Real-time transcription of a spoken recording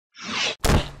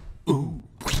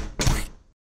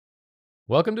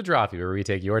Welcome to Drawfee, where we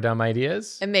take your dumb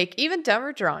ideas and make even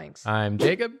dumber drawings. I'm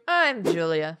Jacob. I'm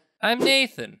Julia. I'm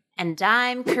Nathan. And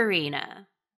I'm Karina.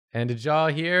 And did y'all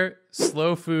hear?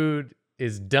 Slow food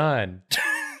is done.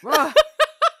 Oh,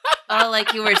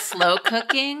 like you were slow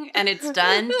cooking and it's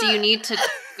done? Do you need to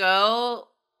go?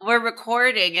 We're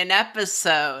recording an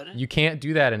episode. You can't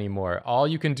do that anymore. All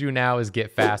you can do now is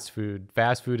get fast food.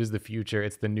 Fast food is the future.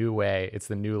 It's the new way. It's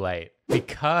the new light.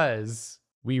 Because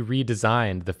we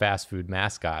redesigned the fast food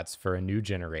mascots for a new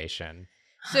generation.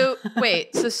 So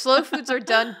wait, so slow foods are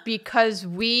done because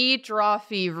we,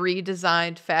 Drawfee,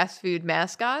 redesigned fast food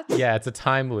mascots? Yeah, it's a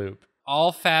time loop.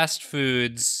 All fast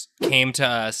foods came to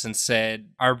us and said,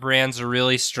 our brands are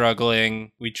really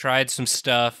struggling. We tried some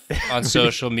stuff on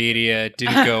social media. It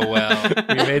didn't go well.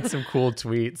 We made some cool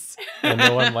tweets and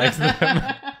no one likes them.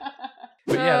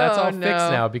 But yeah, that's all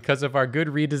fixed now because of our good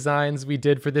redesigns we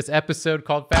did for this episode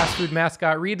called Fast Food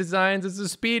Mascot Redesigns. It's a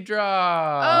speed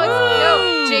draw. Oh,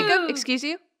 no, Jacob, excuse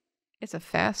you? It's a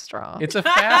fast draw. It's a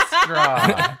fast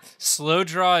draw. Slow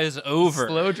draw is over.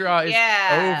 Slow draw is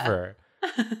over.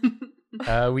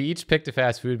 We each picked a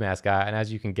fast food mascot, and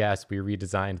as you can guess, we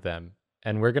redesigned them.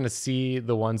 And we're going to see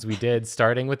the ones we did,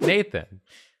 starting with Nathan.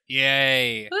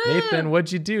 Yay. Nathan,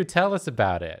 what'd you do? Tell us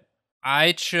about it.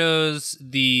 I chose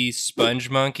the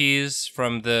Sponge Monkeys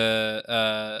from the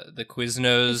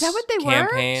Quiznos Is that what they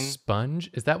campaign. were? Sponge?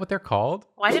 Is that what they're called?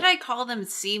 Why did I call them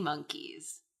sea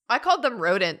monkeys? I called them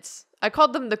rodents. I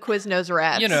called them the Quiznos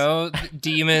rats. You know,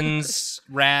 demons,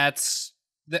 rats.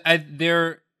 I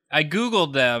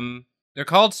Googled them. They're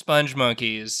called Sponge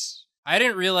Monkeys. I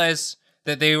didn't realize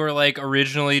that they were like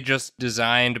originally just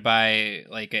designed by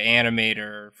like an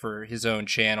animator for his own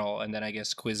channel, and then I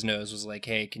guess Quiznos was like,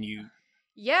 "Hey, can you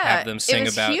have them sing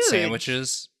about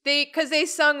sandwiches?" Because they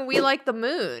sung "We Like the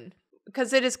Moon"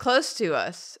 because it is close to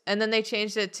us, and then they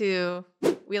changed it to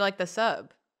 "We Like the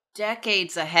Sub."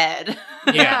 Decades ahead.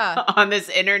 Yeah. On this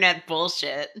internet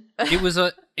bullshit. It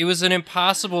was an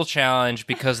impossible challenge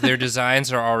because their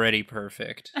designs are already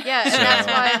perfect. Yeah, and that's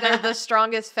why they're the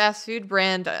strongest fast food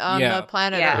brand on the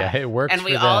planet. Yeah, it works. And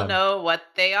we all know what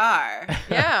they are.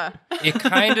 Yeah. It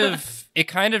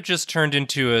kind of just turned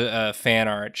into a fan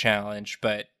art challenge,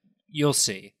 but you'll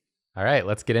see. All right,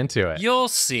 let's get into it. You'll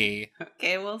see.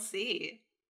 Okay, we'll see.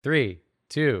 3,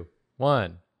 2,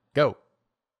 1, go.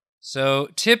 So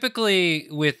typically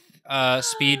with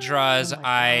speed draws,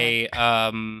 I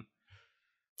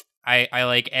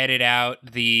like edit out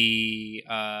the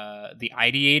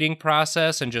ideating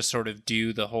process and just sort of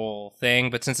do the whole thing.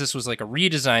 But since this was like a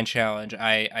redesign challenge,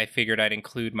 I figured I'd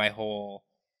include my whole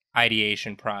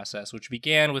ideation process, which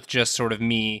began with just sort of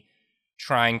me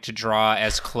trying to draw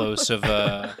as close of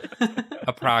a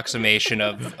approximation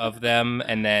of them,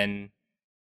 and then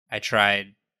I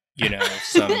tried, you know,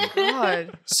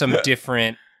 some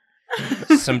different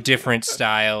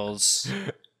styles.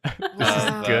 This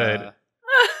is good.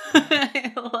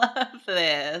 I love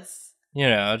this. You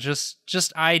know, just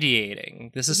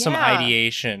ideating. This is some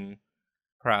ideation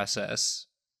process.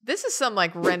 This is some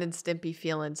like Ren and Stimpy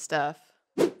feeling stuff.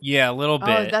 Yeah, a little bit.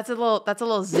 Oh, that's a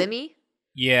little zimmy.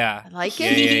 Yeah. I like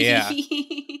it. Yeah.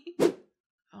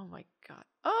 Oh my god.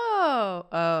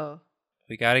 Oh.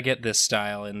 We got to get this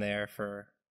style in there for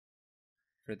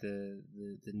the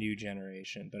new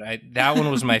generation. But that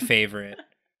one was my favorite.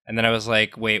 And then I was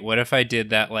like, wait, what if I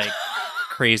did that like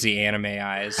crazy anime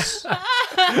eyes?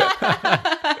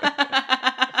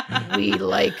 We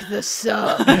like the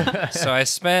sub. So I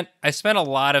spent a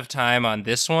lot of time on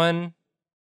this one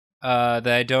that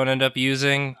I don't end up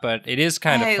using, but it is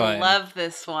kind of fun. I love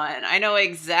this one. I know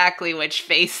exactly which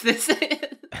face this is.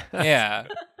 Yeah.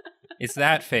 It's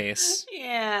that face.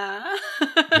 Yeah.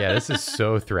 Yeah, this is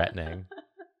so threatening.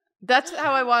 That's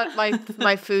how I want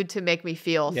my food to make me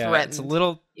feel threatened. It's a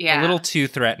little too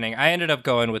threatening. I ended up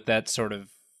going with that sort of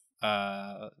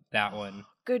that one.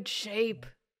 Good shape.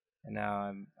 And now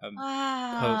I'm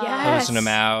Wow. posing them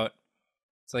out.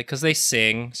 It's like because they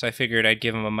sing, so I figured I'd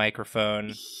give them a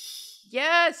microphone.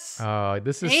 Yes. Oh,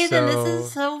 this is Nathan, this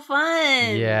is so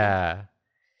fun. Yeah.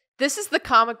 This is the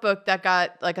comic book that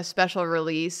got like a special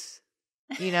release.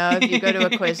 You know, if you go to a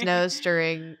Quiznos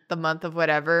during the month of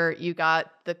whatever, you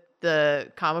got the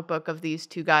comic book of these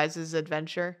two guys'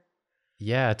 adventure.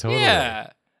 Yeah, totally. Yeah.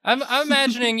 I'm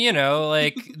imagining, you know,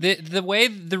 like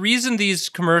the reason these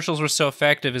commercials were so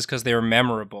effective is because they were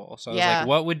memorable. So I was like,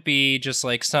 what would be just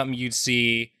like something you'd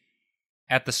see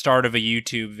at the start of a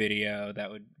YouTube video that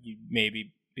would you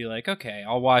maybe be like, okay,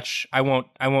 I'll watch. I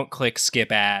won't click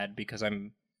skip ad because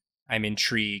I'm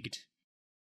intrigued.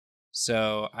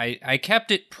 So I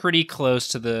kept it pretty close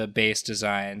to the base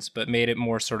designs, but made it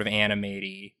more sort of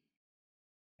anime-y.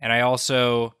 And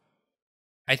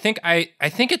I think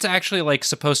it's actually like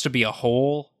supposed to be a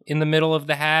hole in the middle of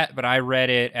the hat, but I read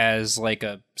it as like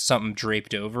something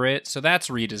draped over it. So that's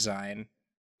redesign.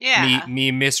 Yeah.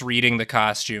 Me misreading the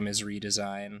costume is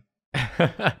redesign.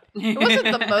 It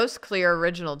wasn't the most clear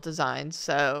original design,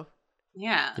 so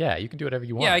Yeah. Yeah, you can do whatever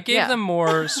you want. Yeah, I gave them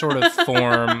more sort of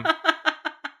form.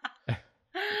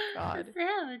 God.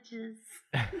 Sandwiches.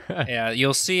 Yeah,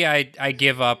 you'll see I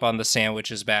give up on the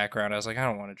sandwiches background. I was like, I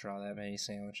don't want to draw that many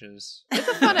sandwiches. It's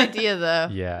a fun idea, though.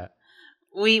 Yeah.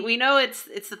 We know it's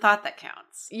the thought that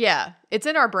counts. Yeah, it's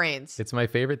in our brains. It's my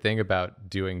favorite thing about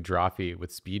doing Drawfee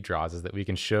with speed draws is that we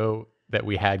can show that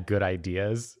we had good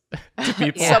ideas to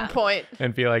people At some point.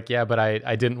 and be like, yeah, but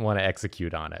I didn't want to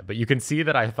execute on it. But you can see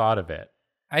that I thought of it.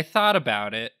 I thought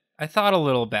about it. I thought a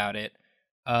little about it.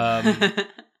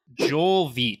 Joel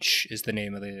Veach is the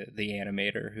name of the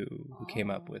animator who came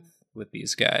up with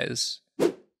these guys.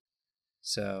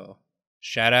 So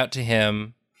shout out to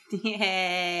him.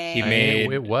 Yay. He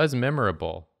made It was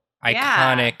memorable.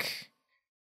 iconic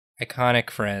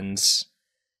friends.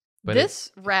 But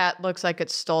This rat looks like it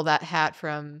stole that hat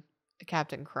from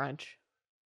Captain Crunch.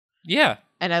 Yeah.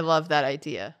 And I love that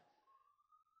idea.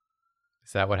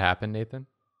 Is that what happened, Nathan?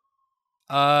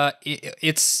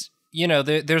 It's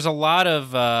there's a lot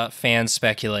of fan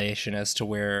speculation as to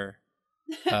where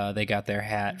they got their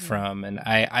hat from, and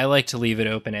I like to leave it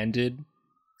open ended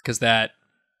because that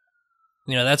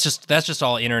that's just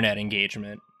all internet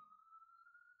engagement.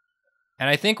 And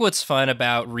I think what's fun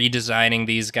about redesigning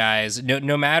these guys,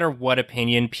 no matter what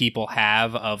opinion people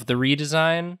have of the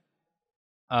redesign,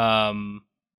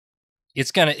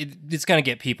 it's gonna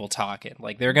get people talking.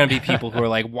 Like there are gonna be people who are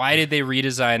like, "Why did they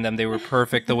redesign them? They were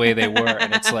perfect the way they were."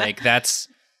 And it's like that's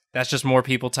just more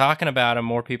people talking about them,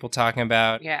 more people talking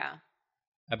about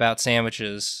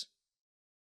sandwiches.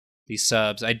 These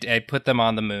subs, I put them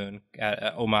on the moon,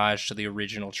 homage to the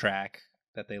original track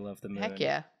that they love the moon. Heck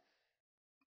yeah.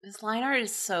 This line art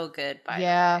is so good, by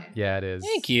Yeah. the way. Yeah, it is.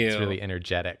 Thank you. It's really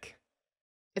energetic.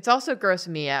 It's also grossing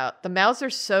me out. The mouths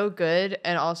are so good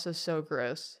and also so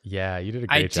gross. Yeah, you did a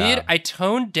great job. I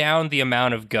toned down the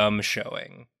amount of gum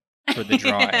showing for the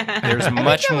drawing. There's think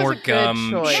much that was more a good gum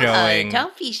choice. showing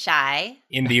Don't be shy.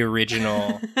 in the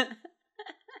original.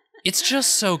 It's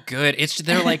just so good.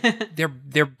 They're like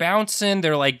they're bouncing.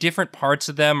 They're like different parts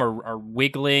of them are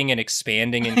wiggling and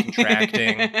expanding and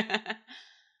contracting.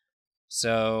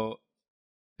 So,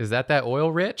 Is that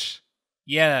oil rich?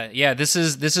 yeah. This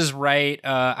is right.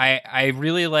 I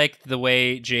really liked the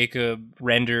way Jacob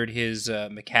rendered his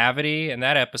McCavity, and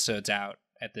that episode's out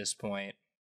at this point.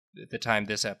 At the time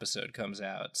this episode comes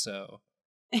out, so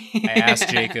I asked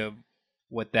Jacob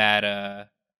what that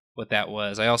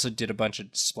was. I also did a bunch of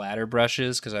splatter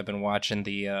brushes because I've been watching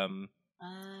the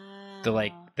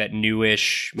like that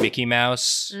newish Mickey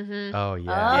Mouse. Mm-hmm. Oh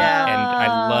yeah. And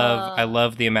I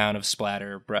love the amount of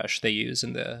splatter brush they use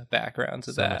in the backgrounds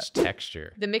of So that. much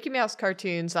texture. The Mickey Mouse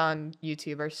cartoons on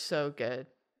YouTube are so good.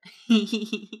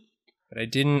 But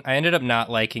I ended up not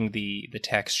liking the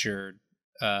textured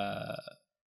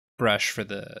brush for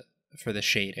the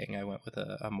shading. I went with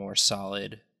a more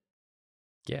solid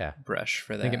brush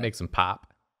for that. I think it makes them pop.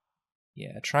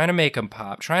 Yeah, trying to make them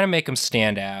pop, trying to make them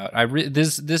stand out.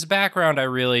 This background I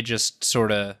really just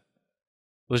sort of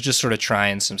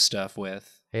trying some stuff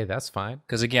with. Hey, that's fine.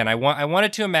 Because again, I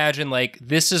wanted to imagine like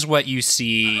this is what you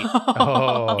see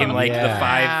Oh, in like yeah.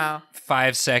 Wow. the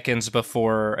 5 seconds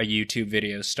before a YouTube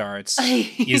video starts.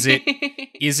 Is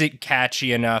it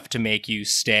catchy enough to make you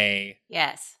stay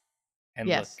Yes. and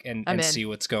Yes, look and I'm in. see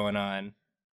what's going on?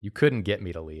 You couldn't get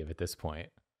me to leave at this point.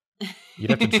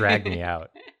 You'd have to drag me out.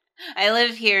 I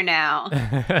live here now.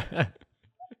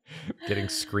 Getting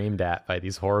screamed at by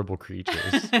these horrible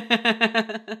creatures.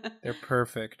 They're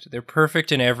perfect. They're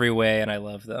perfect in every way, and I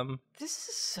love them. This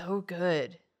is so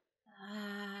good.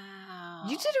 Wow.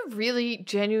 You did a really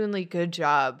genuinely good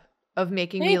job of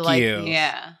making me Thank like you. these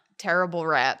Yeah. terrible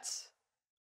rats.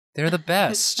 They're the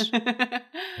best.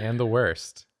 And the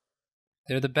worst.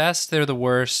 They're the best. They're the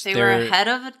worst. They were ahead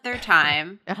of their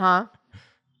time. Uh-huh.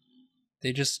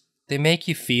 They make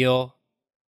you feel.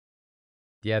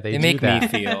 Yeah, they They do make that. me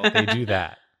feel. They do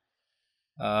that.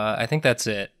 I think that's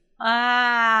it.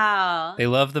 Wow. They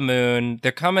love the moon.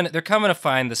 They're coming to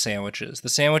find the sandwiches. The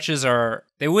sandwiches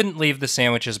they wouldn't leave the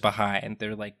sandwiches behind.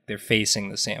 They're facing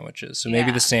the sandwiches. So maybe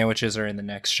Yeah. the sandwiches are in the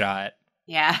next shot.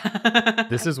 Yeah.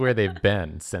 This is where they've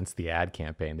been since the ad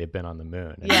campaign. They've been on the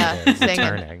moon. And Yeah, they're singing.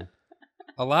 returning.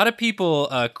 A lot of people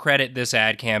credit this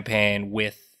ad campaign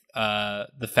with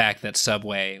the fact that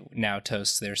Subway now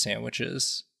toasts their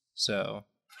sandwiches. So,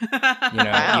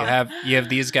 Wow. you have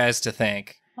these guys to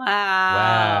thank.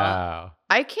 Wow.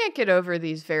 I can't get over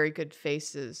these very good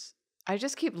faces. I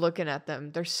just keep looking at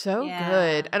them. They're so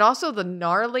good. And also the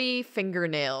gnarly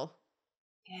fingernail.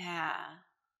 Yeah.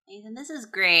 Nathan, this is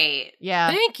great.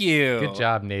 Yeah. Thank you. Good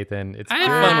job, Nathan. It's I good.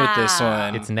 had fun with this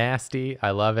one. It's nasty.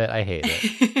 I love it. I hate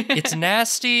it. It's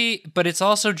nasty, but it's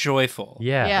also joyful.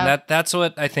 Yeah. Yeah. And that's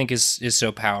what I think is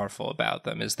so powerful about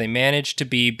them, is they manage to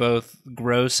be both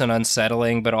gross and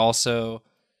unsettling, but also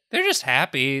they're just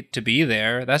happy to be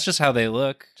there. That's just how they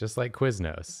look. Just like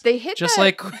Quiznos. They hit Just that-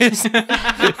 like Quiz.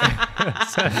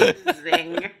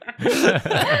 Zing.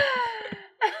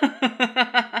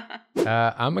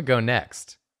 I'm going to go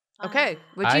next. Okay.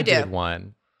 What'd you I do? did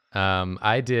one.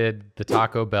 I did the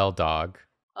Taco Bell dog,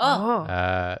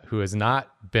 Oh. who has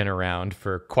not been around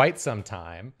for quite some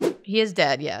time. He is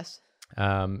dead, yes.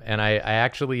 And I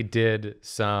actually did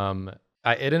some...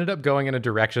 it ended up going in a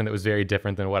direction that was very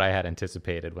different than what I had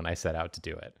anticipated when I set out to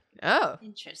do it. Oh,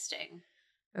 Interesting.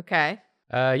 okay.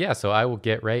 Yeah, so I will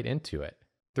get right into it.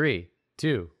 3,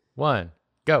 2, 1,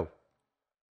 go.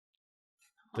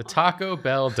 The Taco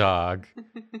Bell dog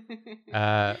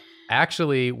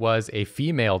actually was a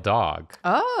female dog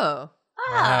Oh.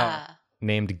 Ah.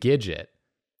 named Gidget.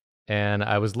 And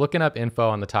I was looking up info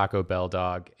on the Taco Bell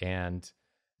dog and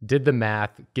did the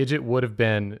math. Gidget would have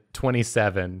been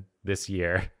 27 this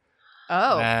year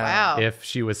Oh, Wow. wow. if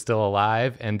she was still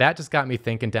alive. And that just got me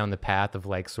thinking down the path of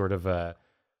like sort of a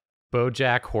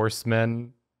BoJack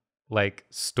Horseman like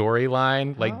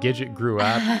storyline. Like Gidget grew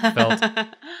up, felt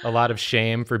a lot of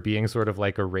shame for being sort of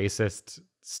like a racist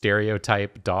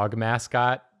stereotype dog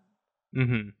mascot,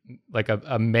 Mm-hmm. like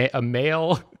a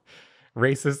male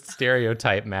racist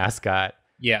stereotype mascot.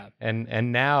 Yeah.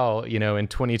 And now, you know, in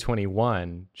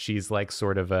 2021, she's like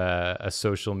sort of a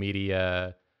social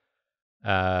media,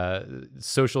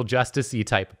 social justice-y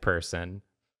type of person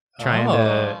trying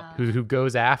to, who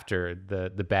goes after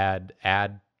the bad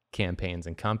ad campaigns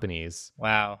and companies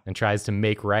Wow. and tries to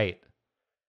make right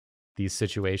these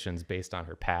situations based on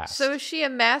her past. So is she a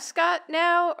mascot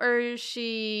now, or is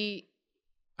she...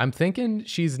 I'm thinking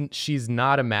she's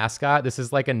not a mascot. This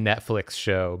is like a Netflix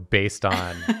show based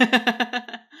on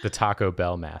the Taco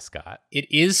Bell mascot.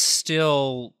 It is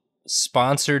still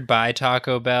sponsored by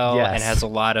Taco Bell Yes. and has a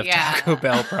lot of Yeah. Taco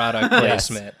Bell product Yes.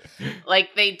 placement.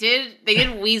 Like they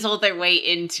did weasel their way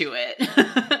into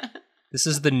it. This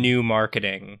is the new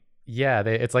marketing. Yeah,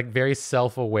 it's like very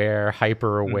self-aware,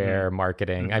 hyper-aware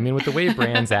marketing. I mean, with the way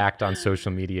brands act on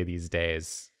social media these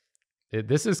days,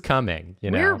 this is coming,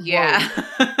 you know? Yeah.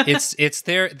 It's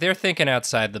they're thinking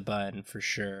outside the bun for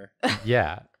sure.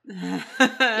 Yeah.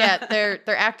 Yeah, they're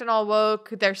acting all woke.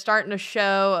 They're starting a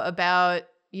show about,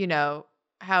 you know,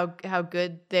 how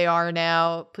good they are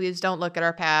now. Please don't look at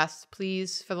our past.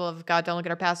 Please, for the love of God, don't look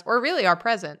at our past, or really our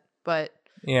present. But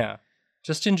Yeah.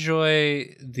 Just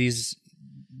enjoy these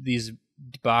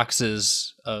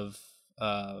boxes of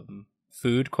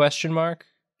food ?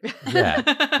 Yeah.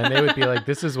 And they would be like,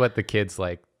 this is what the kids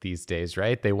like these days,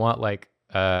 right? They want like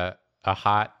a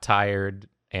hot, tired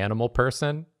animal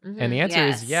person. And the answer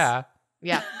is Yes.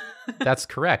 yeah, that's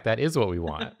correct. That is what we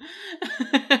want.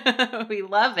 We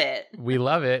love it. We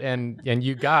love it. And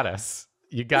you got us.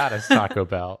 You got us, Taco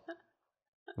Bell.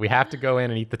 We have to go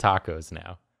in and eat the tacos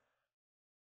now.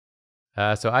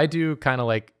 So I do kind of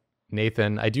like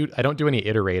Nathan. I don't do any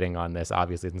iterating on this,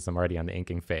 obviously, since I'm already on the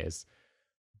inking phase.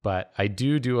 But I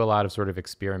do a lot of sort of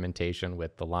experimentation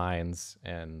with the lines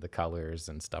and the colors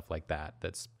and stuff like that.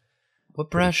 That's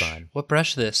What pretty brush? fun. What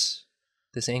brush this?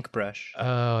 This ink brush.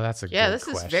 Oh, that's a yeah. good This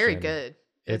question. is very good.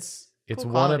 It's cool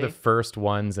one of the quality. first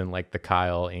ones in like the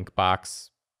Kyle ink box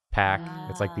pack.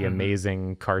 It's like the Mhm.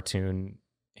 amazing cartoon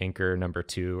inker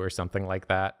 #2 or something like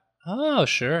that. Oh,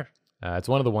 sure. It's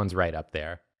one of the ones right up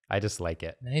there. I just like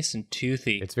it. Nice and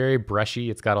toothy. It's very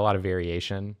brushy. It's got a lot of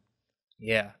variation,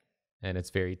 Yeah. and it's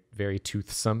very, very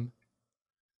toothsome.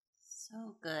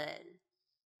 So good.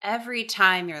 Every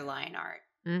time your line art.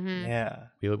 Mm-hmm. Yeah.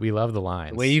 We love the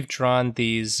lines. The way you've drawn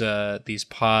these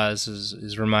paws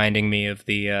is reminding me of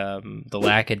the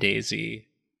Lackadaisy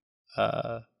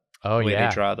oh way yeah,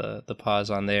 they draw the paws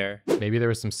on there. maybe there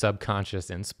was some subconscious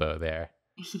inspo there.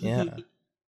 Yeah.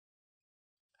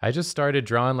 I just started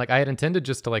drawing, like I had intended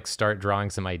just to like start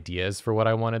drawing some ideas for what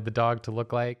I wanted the dog to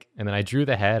look like. And then I drew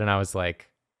the head and I was like,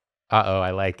 uh-oh, I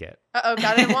like it. Uh-oh,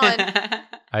 got it in one.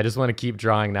 I just want to keep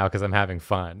drawing now because I'm having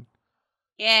fun.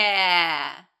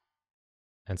 Yeah.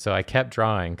 And so I kept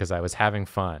drawing because I was having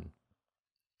fun.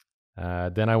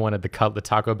 Then I wanted the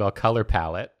Taco Bell color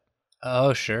palette.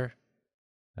 Oh, sure.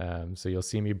 So you'll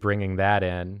see me bringing that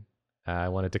in. I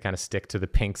wanted to kind of stick to the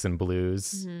pinks and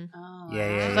blues. Mhm. Oh, Yeah,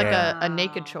 yeah, It's like yeah. a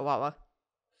naked chihuahua.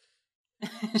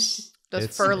 Those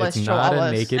It's furless not a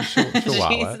chihuahuas. naked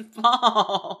chihuahua. She's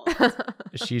bald.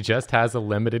 She just has a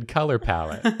limited color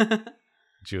palette.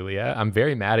 Julia, I'm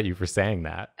very mad at you for saying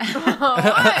that.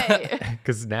 Why?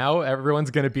 Because now everyone's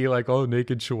going to be like, oh,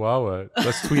 naked chihuahua.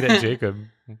 Let's tweet at Jacob.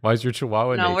 Why is your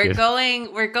chihuahua No, naked?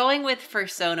 we're going with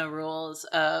persona rules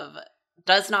of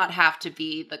does not have to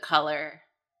be the color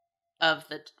of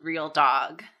the real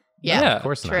dog. Yeah, of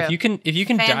course true. not. If you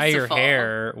can dye your Fanciful.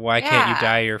 hair, why can't you Yeah.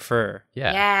 dye your fur?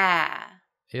 Yeah. Yeah.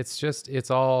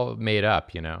 It's all made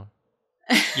up, you know?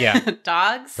 Yeah.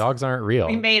 Dogs? Dogs aren't real.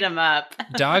 We made them up.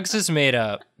 Dogs is made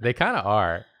up. They kind of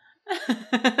are.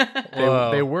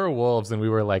 Whoa. They were wolves, and we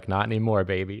were like, not anymore,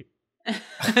 baby.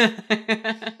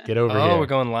 Get over here. Oh, we're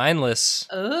going lineless.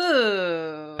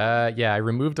 Ooh. Yeah, I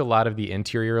removed a lot of the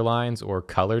interior lines or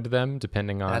colored them,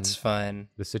 depending on That's fun.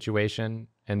 the situation.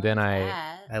 And then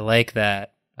I like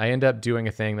that. end up doing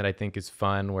a thing that I think is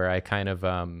fun where I kind of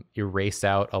erase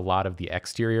out a lot of the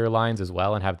exterior lines as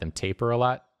well and have them taper a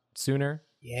lot sooner,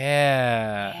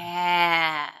 Yeah.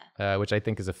 Yeah. which I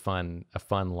think is a fun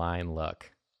line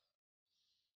look.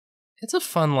 It's a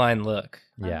fun line look.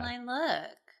 Yeah. Online look.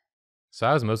 So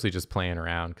I was mostly just playing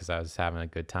around because I was having a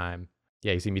good time.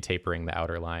 Yeah, you see me tapering the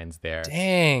outer lines there.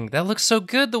 Dang, that looks so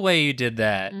good the way you did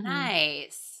that. Mhm.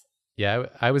 Nice. Yeah,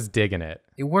 I was digging it.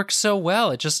 It works so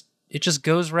well. It just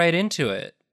goes right into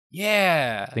it.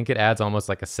 Yeah. I think it adds almost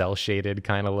like a cell shaded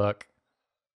kind of look.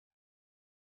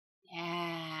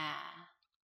 Yeah.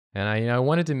 And I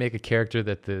wanted to make a character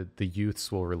that the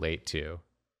youths will relate to.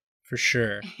 For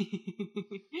sure.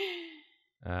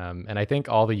 And I think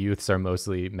all the youths are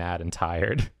mostly mad and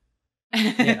tired.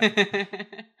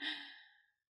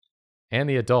 And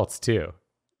the adults too.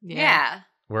 Yeah.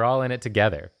 We're all in it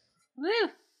together. Woo.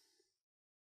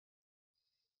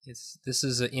 This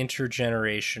is an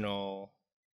intergenerational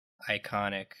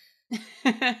iconic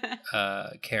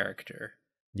character.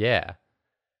 Yeah.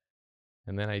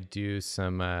 And then I do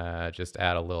some just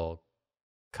add a little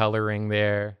coloring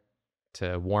there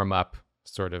to warm up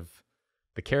sort of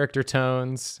the character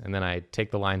tones, and then I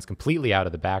take the lines completely out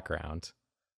of the background.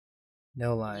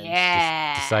 No lines.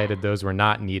 Yeah. Decided those were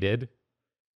not needed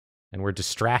and were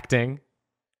distracting.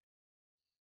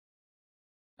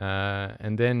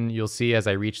 And then you'll see as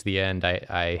I reach the end,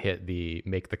 I hit the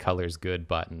make the colors good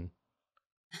button.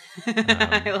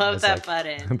 I love it's that like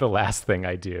button. the last thing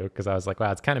I do, because I was like,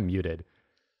 wow, it's kind of muted.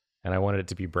 And I wanted it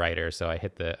to be brighter, so I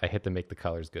hit the make the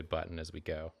colors good button as we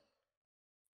go.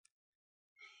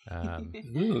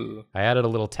 Ooh. I added a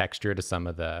little texture to some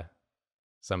of the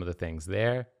things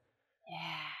there. Yeah.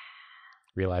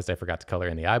 Realized I forgot to color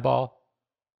in the eyeball,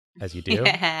 as you do.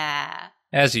 Yeah.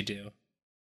 As you do.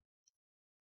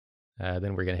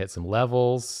 Then we're gonna hit some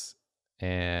levels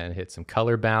and hit some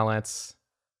color balance.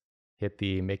 Hit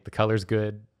the make the colors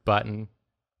good button,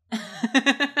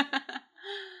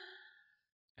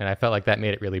 and I felt like that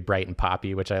made it really bright and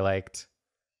poppy, which I liked.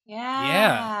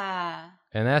 Yeah.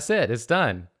 And that's it. It's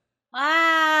done.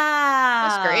 Wow.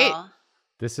 That's great.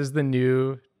 This is the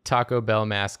new Taco Bell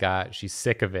mascot. She's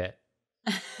sick of it.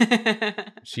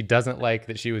 She doesn't like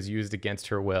that she was used against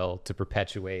her will to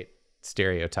perpetuate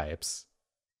stereotypes.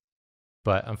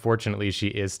 But unfortunately, she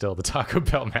is still the Taco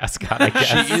Bell mascot, I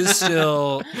guess.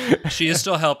 She is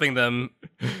still helping them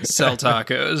sell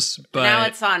tacos, but Now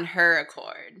it's on her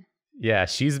accord. Yeah,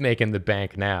 she's making the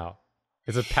bank now.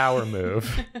 It's a power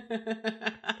move.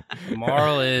 the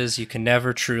moral is you can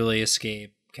never truly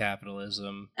escape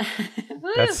capitalism.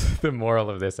 That's the moral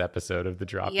of this episode of the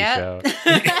Drawfee Yep.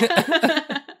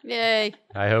 Show. Yay.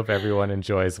 I hope everyone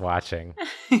enjoys watching.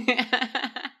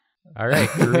 All right,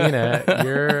 Karina,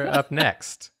 you're up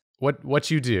next. What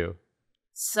you do?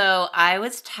 So I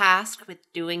was tasked with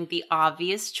doing the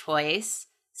obvious choice.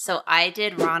 So I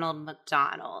did Ronald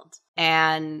McDonald.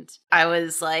 And I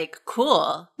was like,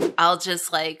 cool, I'll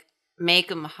just like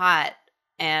make him hot.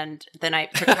 And then I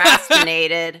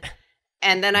procrastinated.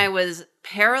 And then I was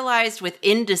paralyzed with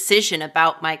indecision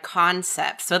about my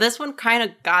concept. So this one kind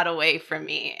of got away from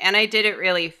me. And I did it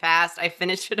really fast. I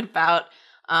finished it about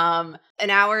an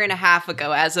hour and a half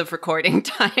ago as of recording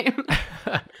time.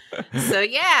 So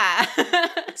yeah.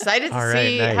 Excited to All right,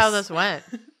 see nice. how this went.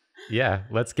 Yeah,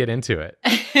 let's get into it.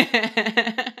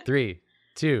 3,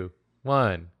 2,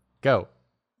 1, go.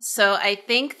 So I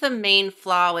think the main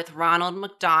flaw with Ronald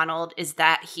McDonald is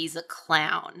that he's a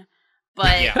clown.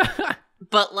 But Yeah.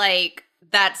 but like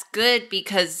that's good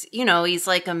because, you know, he's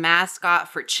like a mascot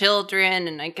for children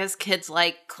and I guess kids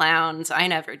like clowns. I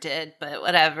never did, but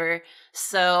whatever.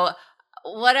 So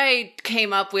what I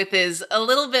came up with is a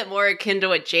little bit more akin to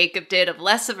what Jacob did, of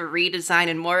less of a redesign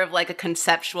and more of like a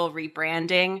conceptual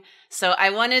rebranding. So I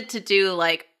wanted to do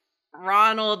like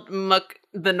Ronald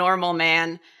the normal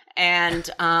man. And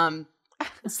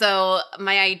so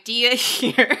my idea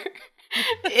here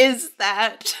is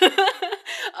that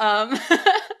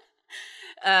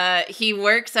he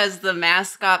works as the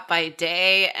mascot by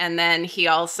day, and then he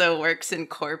also works in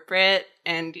corporate,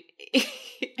 and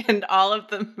all of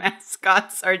the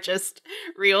mascots are just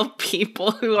real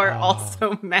people who are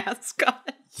also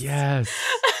mascots. Yes.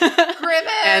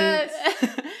 Grimace!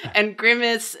 And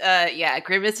Grimace,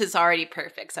 Grimace is already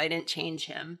perfect, so I didn't change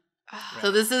him.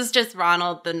 So this is just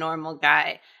Ronald, the normal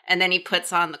guy. And then he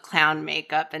puts on the clown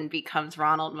makeup and becomes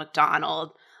Ronald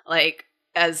McDonald,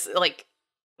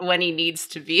 when he needs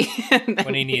to be.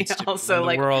 When he needs to. Also,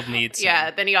 when the world needs him.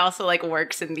 Yeah, then he also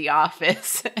works in the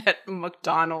office at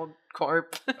McDonald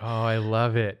Corp. Oh, I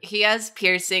love it. He has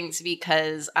piercings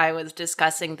because I was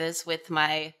discussing this with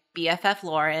my BFF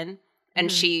Lauren, and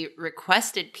she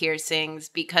requested piercings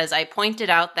because I pointed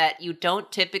out that you don't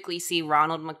typically see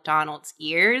Ronald McDonald's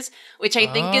ears, which I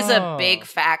think is a big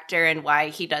factor in why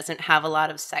he doesn't have a lot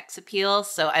of sex appeal.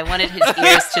 So I wanted his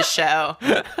ears to show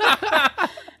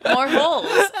more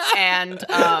holes.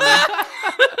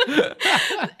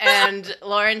 And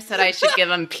Lauren said I should give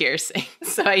him piercings,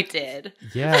 so I did.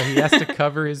 Yeah, he has to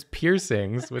cover his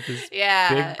piercings with his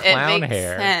big clown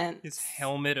hair. Sense. His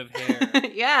helmet of hair.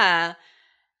 Yeah.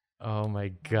 Oh my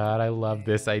God, I love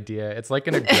this idea. It's like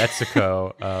an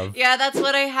Agretzico of... Yeah, that's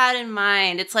what I had in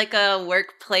mind. It's like a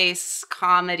workplace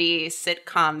comedy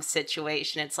sitcom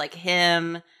situation. It's like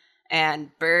him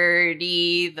and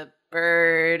Birdie, the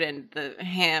bird, and the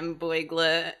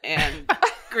Hamboigla, and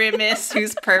Grimace,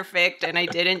 who's perfect, and I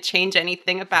didn't change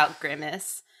anything about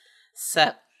Grimace.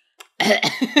 So...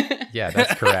 Yeah,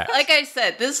 that's correct. Like I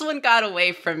said, this one got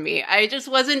away from me. I just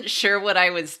wasn't sure what I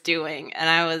was doing. And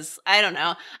I don't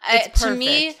know. To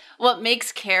me, what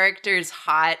makes characters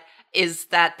hot is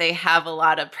that they have a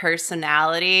lot of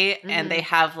personality and they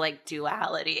have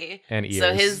duality. And ears.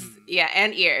 So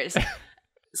and ears.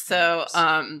 So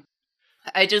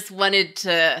I just wanted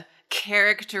to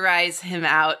characterize him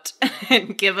out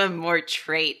and give him more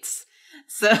traits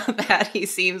so that he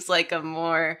seems like a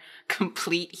more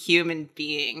complete human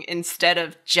being instead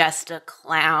of just a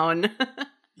clown.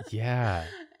 Yeah.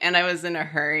 And I was in a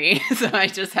hurry, so I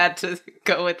just had to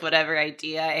go with whatever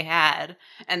idea I had.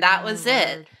 And that was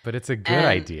it. But it's a good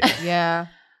idea. Yeah.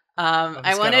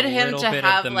 I wanted him to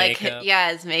have makeup.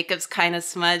 his makeup's kind of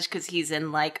smudged because he's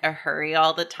in a hurry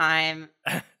all the time.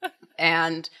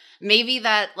 And maybe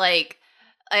that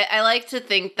I like to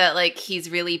think that he's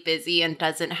really busy and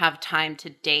doesn't have time to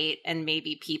date, and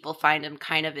maybe people find him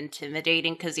kind of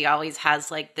intimidating because he always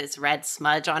has this red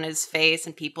smudge on his face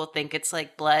and people think it's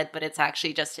blood, but it's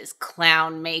actually just his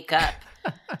clown makeup.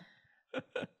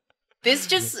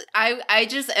 I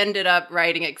just ended up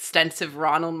writing extensive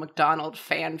Ronald McDonald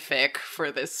fanfic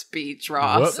for this speech,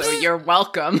 Ross. So you're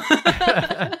welcome,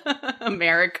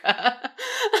 America.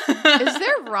 Is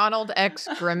there Ronald X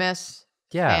Grimace?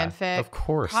 Yeah, fanfic? Of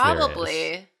course.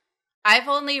 Probably. I've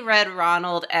only read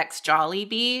Ronald X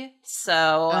Jollibee,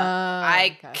 so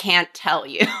I can't tell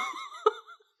you.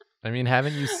 I mean,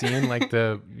 haven't you seen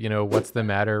the, what's the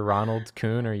matter, Ronald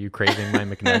Coon? Are you craving my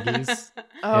McNuggies?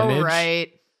 Oh,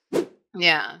 right.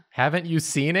 Yeah. Haven't you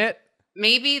seen it?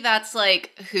 Maybe that's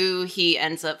who he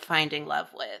ends up finding love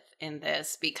with in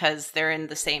this because they're in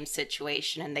the same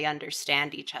situation and they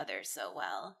understand each other so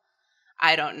well.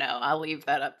 I don't know. I'll leave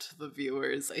that up to the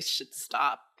viewers. I should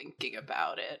stop thinking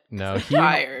about it. No,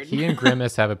 tired. He and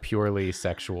Grimace have a purely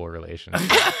sexual relationship.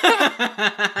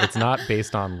 It's not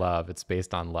based on love. It's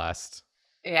based on lust.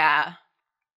 Yeah.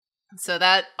 So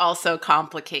that also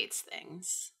complicates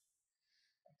things.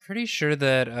 Pretty sure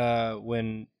that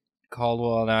when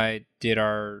Caldwell and I did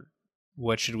our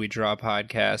What Should We Draw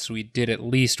podcast, we did at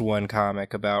least one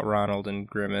comic about Ronald and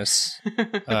Grimace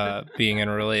being in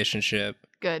a relationship.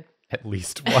 Good. At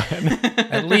least one.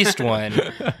 At least one.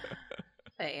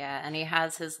 But yeah, and he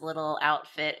has his little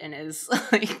outfit in his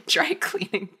dry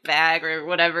cleaning bag or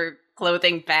whatever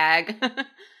clothing bag.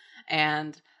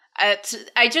 And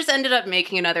I just ended up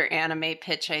making another anime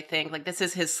pitch, I think. This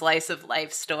is his slice of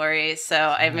life story.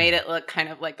 So I made it look kind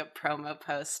of like a promo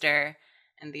poster.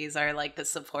 And these are the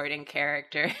supporting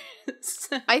characters.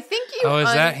 I think you... Oh,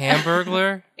 is that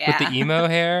Hamburglar? Yeah. With the emo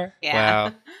hair?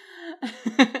 Yeah.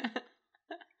 Wow.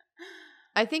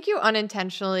 I think you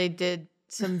unintentionally did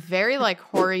some very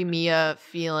Horimiya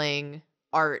feeling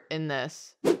art in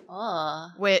this.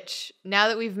 Oh. Which, now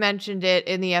that we've mentioned it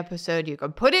in the episode, you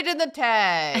can put it in the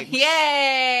tag.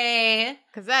 Yay!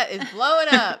 Because that is blowing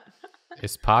up.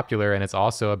 It's popular, and it's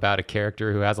also about a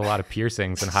character who has a lot of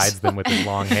piercings and hides them with his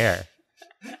long hair.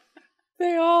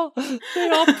 They all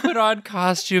put on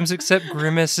costumes except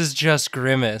Grimace is just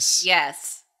Grimace.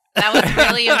 Yes. That was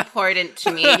really important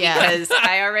to me Yeah. because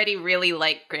I already really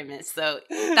like Grimace. So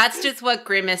that's just what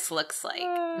Grimace looks like.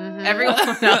 Mhm.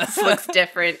 Everyone else looks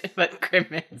different but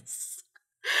Grimace.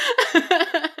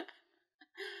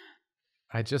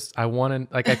 I want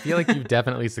to, like, I feel like you've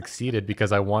definitely succeeded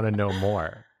because I want to know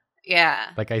more.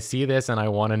 Yeah. Like, I see this and I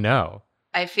want to know.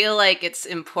 I feel like it's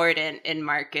important in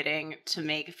marketing to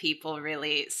make people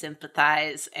really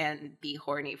sympathize and be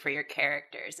horny for your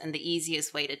characters. And the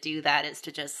easiest way to do that is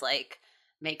to just like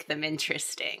make them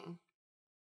interesting.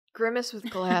 Grimace with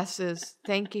glasses.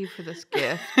 Thank you for this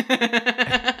gift.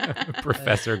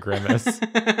 Professor Grimace.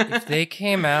 If they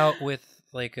came out with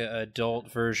like an adult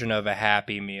version of a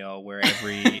Happy Meal where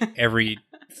every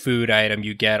food item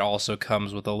you get also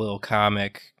comes with a little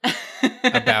comic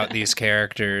about these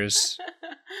characters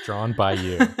Drawn by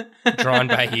you. drawn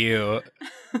by you.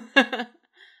 But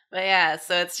yeah,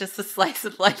 so it's just a slice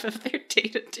of life of their day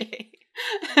to day.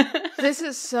 This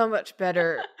is so much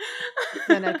better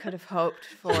than I could have hoped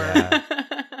for. Yeah.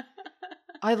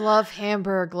 I love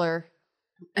Hamburglar.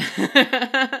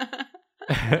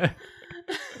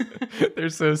 They're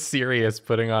so serious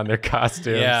putting on their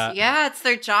costumes. Yeah. Yeah, it's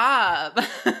their job.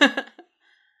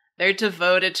 They're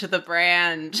devoted to the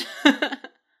brand. I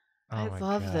my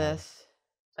love God. this.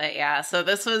 But yeah, so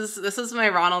this was my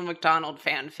Ronald McDonald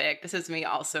fanfic. This is me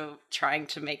also trying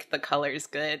to make the colors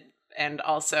good and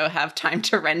also have time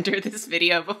to render this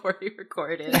video before we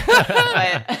record it.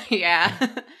 But yeah.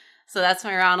 So that's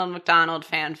my Ronald McDonald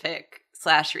fanfic /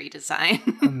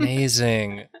 redesign.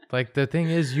 Amazing. Like, the thing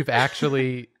is, you've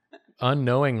actually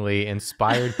unknowingly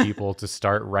inspired people to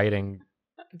start writing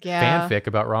Yeah. fanfic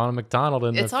about Ronald McDonald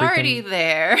and It's the already freaking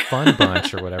there. Fun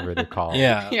Bunch or whatever they're called.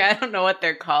 Yeah. Yeah, I don't know what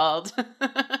they're called.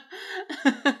 The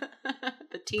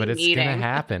team But it's meeting. gonna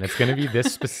happen. It's gonna be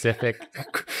this specific.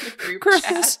 Group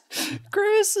Grimace, chat.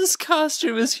 Grimace's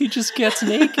costume is he just gets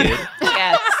naked.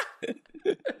 Yes.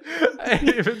 I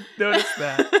didn't even notice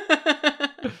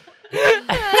that.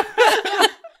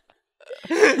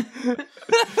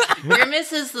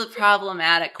 Grimace is the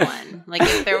problematic one. Like,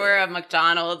 if there were a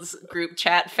McDonald's group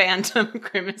chat fandom,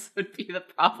 Grimace would be the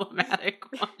problematic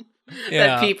one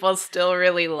that people still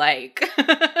really like.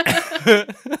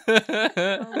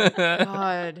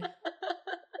 God.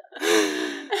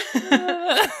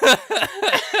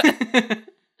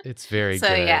 It's very So,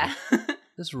 good. yeah.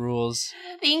 This rules.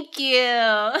 Thank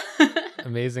you.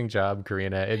 Amazing job,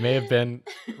 Karina. It may have been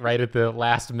right at the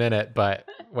last minute, but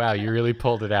wow, you really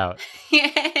pulled it out.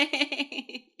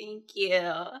 Yay. Thank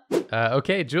you.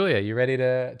 Okay, Julia, you ready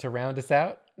to round us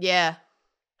out? Yeah.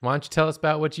 Why don't you tell us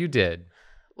about what you did?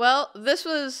 Well, this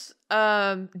was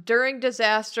during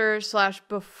disaster /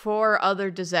 before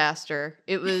other disaster.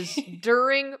 It was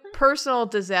during personal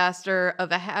disaster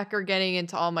of a hacker getting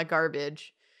into all my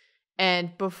garbage,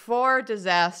 and before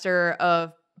disaster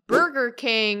of Burger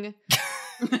King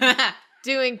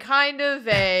doing kind of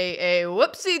a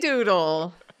whoopsie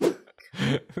doodle.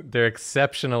 Their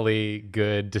exceptionally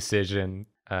good decision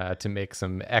to make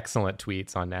some excellent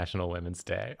tweets on National Women's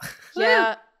Day.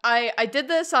 Yeah, I did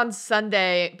this on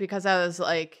Sunday because I was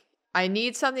like, I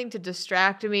need something to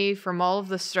distract me from all of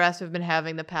the stress I've been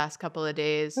having the past couple of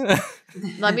days.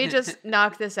 Let me just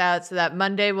knock this out so that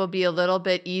Monday will be a little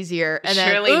bit easier. And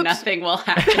Surely then, nothing will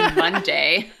happen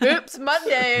Monday. oops,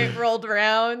 Monday rolled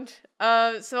around.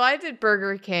 So I did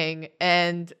Burger King,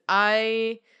 and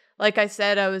like I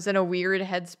said, I was in a weird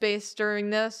headspace during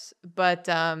this, but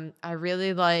I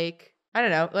really like, I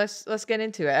don't know, let's get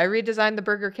into it. I redesigned the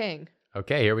Burger King.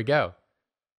 Okay, here we go.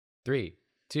 3,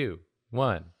 2,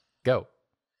 1, go.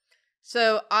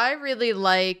 So I really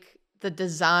like the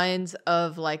designs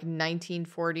of like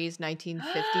 1940s,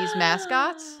 1950s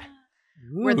mascots,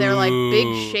 where they're like big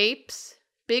Ooh. shapes,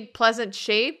 big pleasant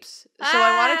shapes. So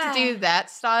I wanted to do that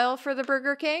style for the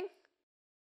Burger King.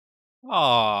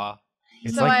 Aw.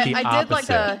 It's So like the I did like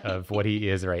opposite of what he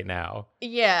is right now.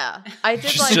 Yeah, I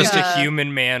did Just a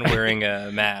human man wearing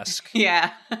a mask.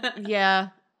 Yeah. Yeah,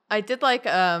 I did like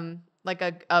a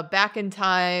back in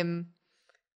time.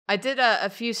 I did a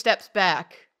few steps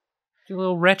back, A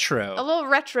little retro. a little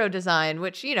retro design,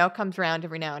 which comes around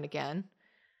every now and again.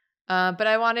 But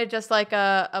I wanted just like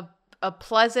a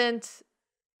pleasant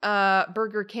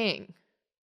Burger King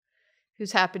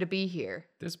who's happy to be here.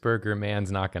 This burger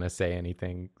man's not going to say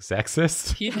anything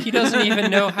sexist. He doesn't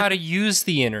even know how to use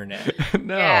the internet.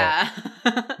 No, Yeah.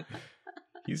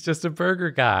 he's just a burger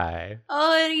guy.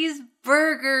 Oh, and he's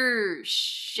burger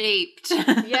shaped.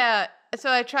 Yeah,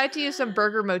 so I tried to use some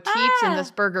burger motifs in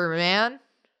this burger man.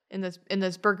 in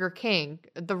this Burger King.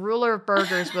 The ruler of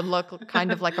burgers would look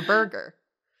kind of like a burger.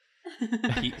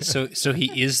 So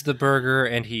he is the burger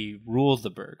and he ruled the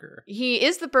burger. He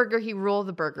is the burger. He ruled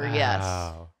the burger. Yes.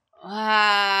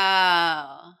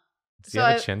 Wow. Does he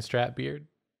have a chin strap beard?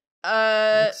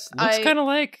 Looks kind of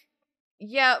like.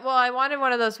 Yeah. Well, I wanted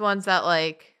one of those ones that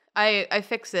like I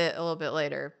fix it a little bit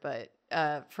later, but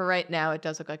for right now, it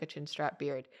does look like a chin strap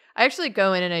beard. I actually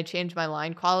go in and I change my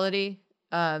line quality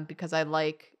because I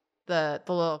like the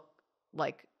little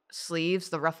like sleeves,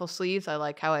 the ruffle sleeves. I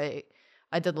like how I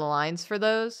did the lines for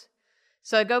those.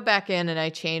 So I go back in and I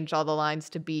change all the lines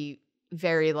to be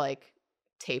very like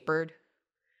tapered.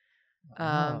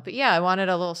 But yeah, I wanted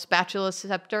a little spatula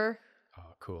scepter.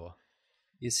 Oh, cool.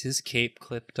 Is his cape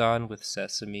clipped on with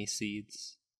sesame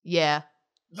seeds? Yeah.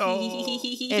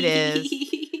 It is.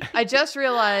 I just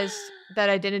realized that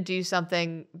I didn't do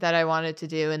something that I wanted to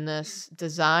do in this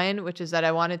design, which is that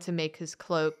I wanted to make his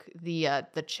cloak the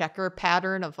checker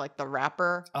pattern of like the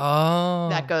wrapper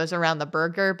that goes around the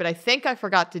burger, but I think I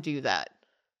forgot to do that.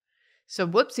 So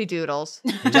whoopsie doodles.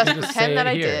 Just pretend that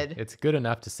I did. It's good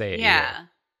enough to say it. Yeah.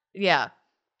 Yeah.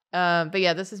 But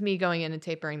yeah, this is me going in and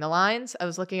tapering the lines. I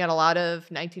was looking at a lot of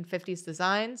 1950s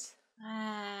designs.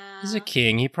 He's a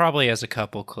king. He probably has a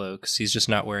couple cloaks. He's just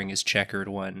not wearing his checkered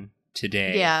one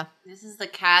today. Yeah. This is the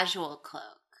casual cloak.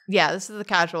 Yeah, this is the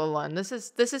casual one. This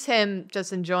is him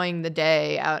just enjoying the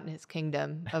day out in his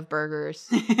kingdom of burgers.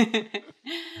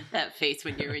 That face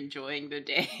when you're enjoying the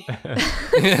day.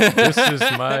 This is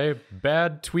my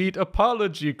bad tweet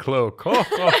apology cloak. Ho,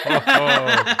 ho, ho, ho.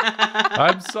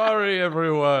 I'm sorry,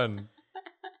 everyone.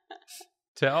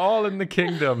 To all in the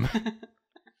kingdom.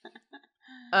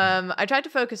 I tried to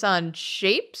focus on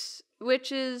shapes,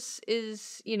 which is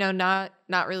not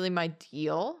really my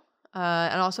deal.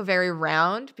 And also very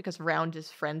round, because round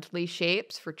is friendly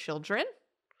shapes for children.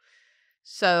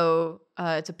 So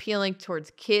it's appealing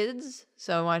towards kids.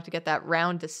 So I wanted to get that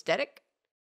round aesthetic.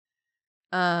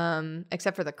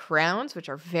 Except for the crowns, which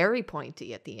are very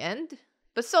pointy at the end.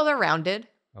 But still, they're rounded.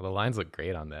 Well, the lines look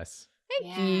great on this.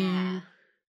 Thank you.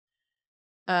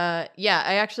 Yeah,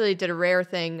 I actually did a rare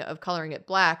thing of coloring it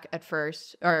black at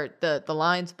first, or the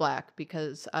lines black,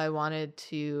 because I wanted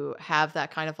to have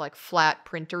that kind of like flat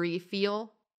printery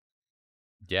feel.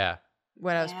 Yeah.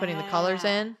 When I was putting the colors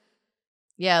in.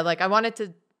 Yeah, like I wanted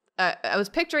to, I was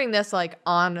picturing this like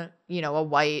on, a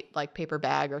white like paper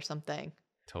bag or something.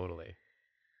 Totally.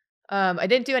 I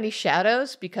didn't do any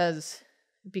shadows because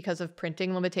of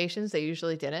printing limitations. They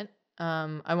usually didn't.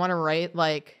 I want to write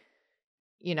like,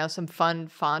 some fun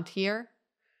font here.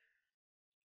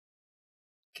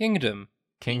 Kingdom.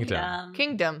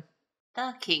 Kingdom.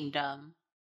 The kingdom.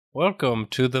 Welcome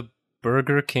to the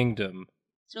Burger Kingdom.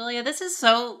 Julia, this is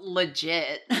so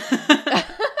legit.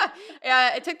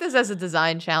 Yeah, I took this as a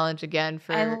design challenge again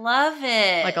for I love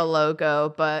it. like a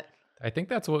logo, but I think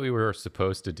that's what we were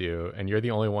supposed to do, and you're the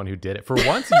only one who did it. For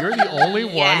once, you're the only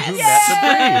one who met the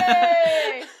brief.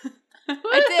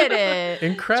 I did it.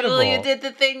 Incredible. Julia did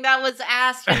the thing that was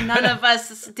asked and none of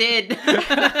us did.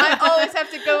 I always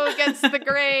have to go against the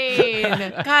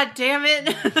grain. God damn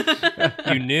it.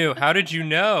 You knew. How did you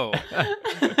know? We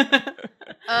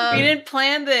didn't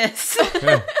plan this.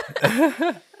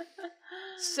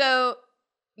 So,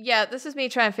 yeah, this is me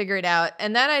trying to figure it out.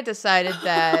 And then I decided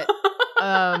that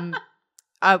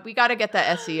we got to get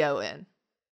that SEO in.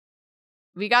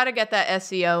 We got to get that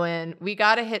SEO in. We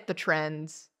got to hit the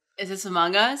trends. Is this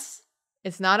Among Us?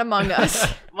 It's not Among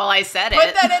Us. Well, I said Put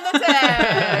it. that in the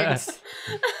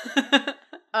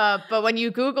tags. But when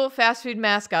you Google fast food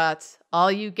mascots,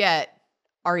 all you get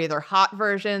are either hot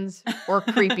versions or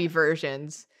creepy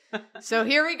versions. So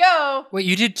here we go. Wait,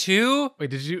 you did two?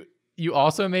 Wait, you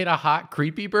also made a hot,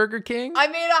 creepy Burger King? I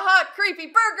made a hot, creepy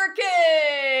Burger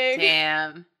King.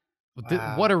 Damn.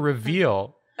 Wow. What a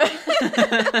reveal.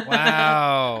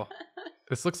 Wow.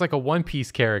 This looks like a One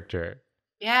Piece character.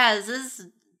 Yeah, is this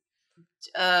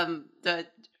the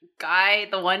guy,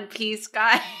 the One Piece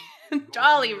guy?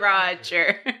 Jolly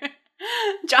Roger.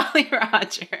 Jolly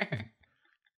Roger.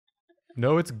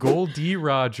 No, it's Goldie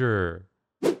Roger.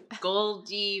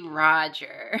 Goldie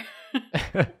Roger.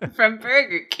 From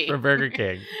Burger King. From Burger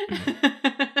King.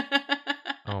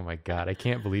 Oh my God, I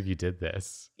can't believe you did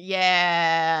this.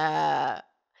 Yeah.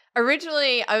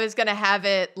 Originally, I was going to have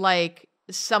it like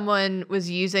someone was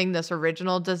using this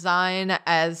original design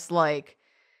as like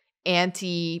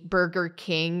anti-Burger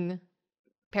King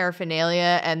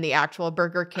paraphernalia, and the actual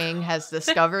Burger King has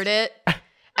discovered it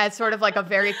as sort of like a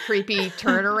very creepy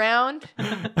turnaround.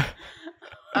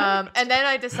 And then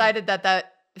I decided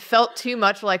that felt too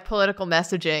much like political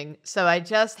messaging, so I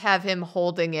just have him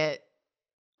holding it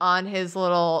on his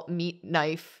little meat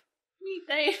knife. Meat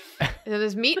knife.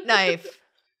 His meat knife.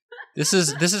 This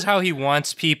is how he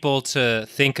wants people to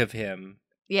think of him.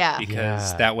 Yeah.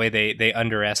 Because that way they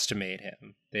underestimate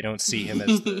him. They don't see him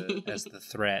as the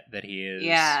threat that he is.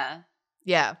 Yeah.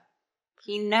 Yeah.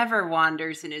 He never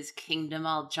wanders in his kingdom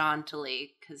all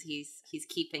jauntily because he's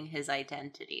keeping his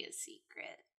identity a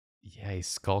secret. Yeah, he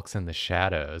skulks in the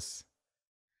shadows.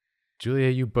 Julia,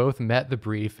 you both met the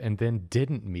brief and then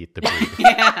didn't meet the brief.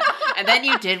 Yeah. And then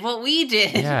you did what we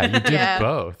did. Yeah, you did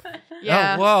both.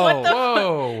 Yeah. Oh, What the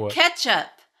whoa. Ketchup.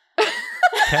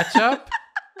 Ketchup?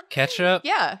 Ketchup?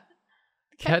 Yeah.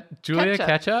 Julia,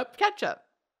 ketchup? Ketchup.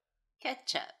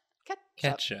 Ketchup.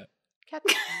 Ketchup.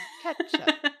 Ketchup.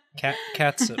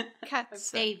 Catsup.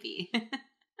 Catsup. Baby.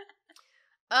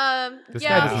 This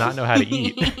guy does not know how to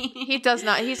eat. He does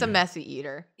not. He's a messy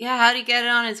eater. Yeah, how'd he get it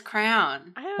on his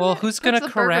crown? I don't Well, know. who's Puts gonna the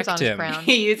burgers correct on his him? crown.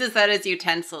 He uses that as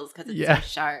utensils because it's so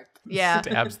sharp. Yeah.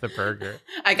 Stabs the burger.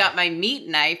 I got my meat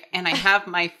knife and I have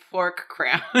my fork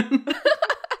crown.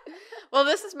 Well,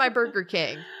 this is my Burger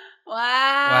King.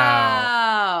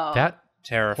 Wow. That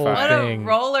Terrifying. whole What thing. a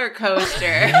roller coaster.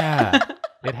 Yeah.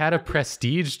 It had a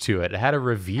prestige to it. It had a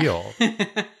reveal. Thank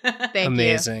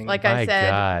Amazing. you. Like My I said,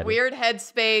 God. weird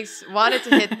headspace. Wanted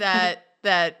to hit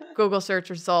that Google search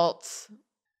results.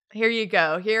 Here you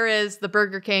go. Here is the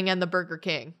Burger King and the Burger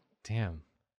King. Damn.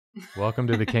 Welcome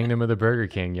to the kingdom of the Burger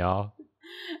King, y'all.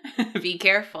 Be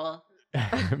careful.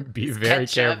 Be It's very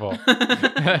ketchup.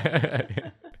 careful.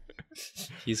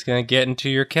 He's gonna get into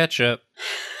your ketchup.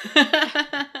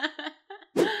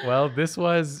 Well, this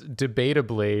was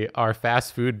debatably our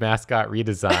fast food mascot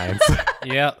redesigns.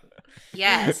 Yep.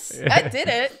 Yes. I did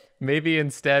it. Maybe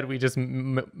instead we just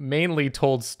mainly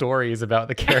told stories about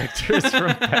the characters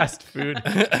from fast food.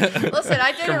 Listen,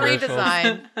 I did a Commercials.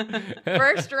 redesign.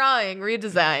 First drawing,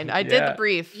 redesign. I did Yeah. the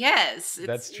brief. Yes.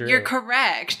 That's true. You're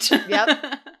correct.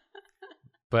 Yep.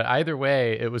 But either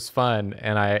way, it was fun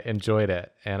and I enjoyed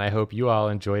it. And I hope you all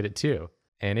enjoyed it too.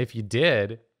 And if you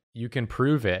did, you can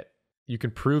prove it. You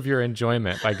can prove your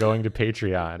enjoyment by going to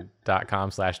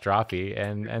patreon.com/Drawfee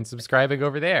and subscribing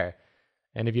over there.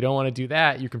 And if you don't want to do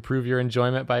that, you can prove your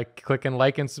enjoyment by clicking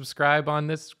like and subscribe on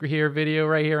this here video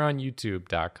right here on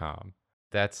youtube.com.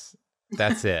 That's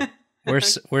it.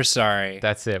 We're sorry.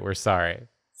 That's it. We're sorry.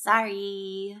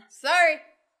 Sorry. Sorry.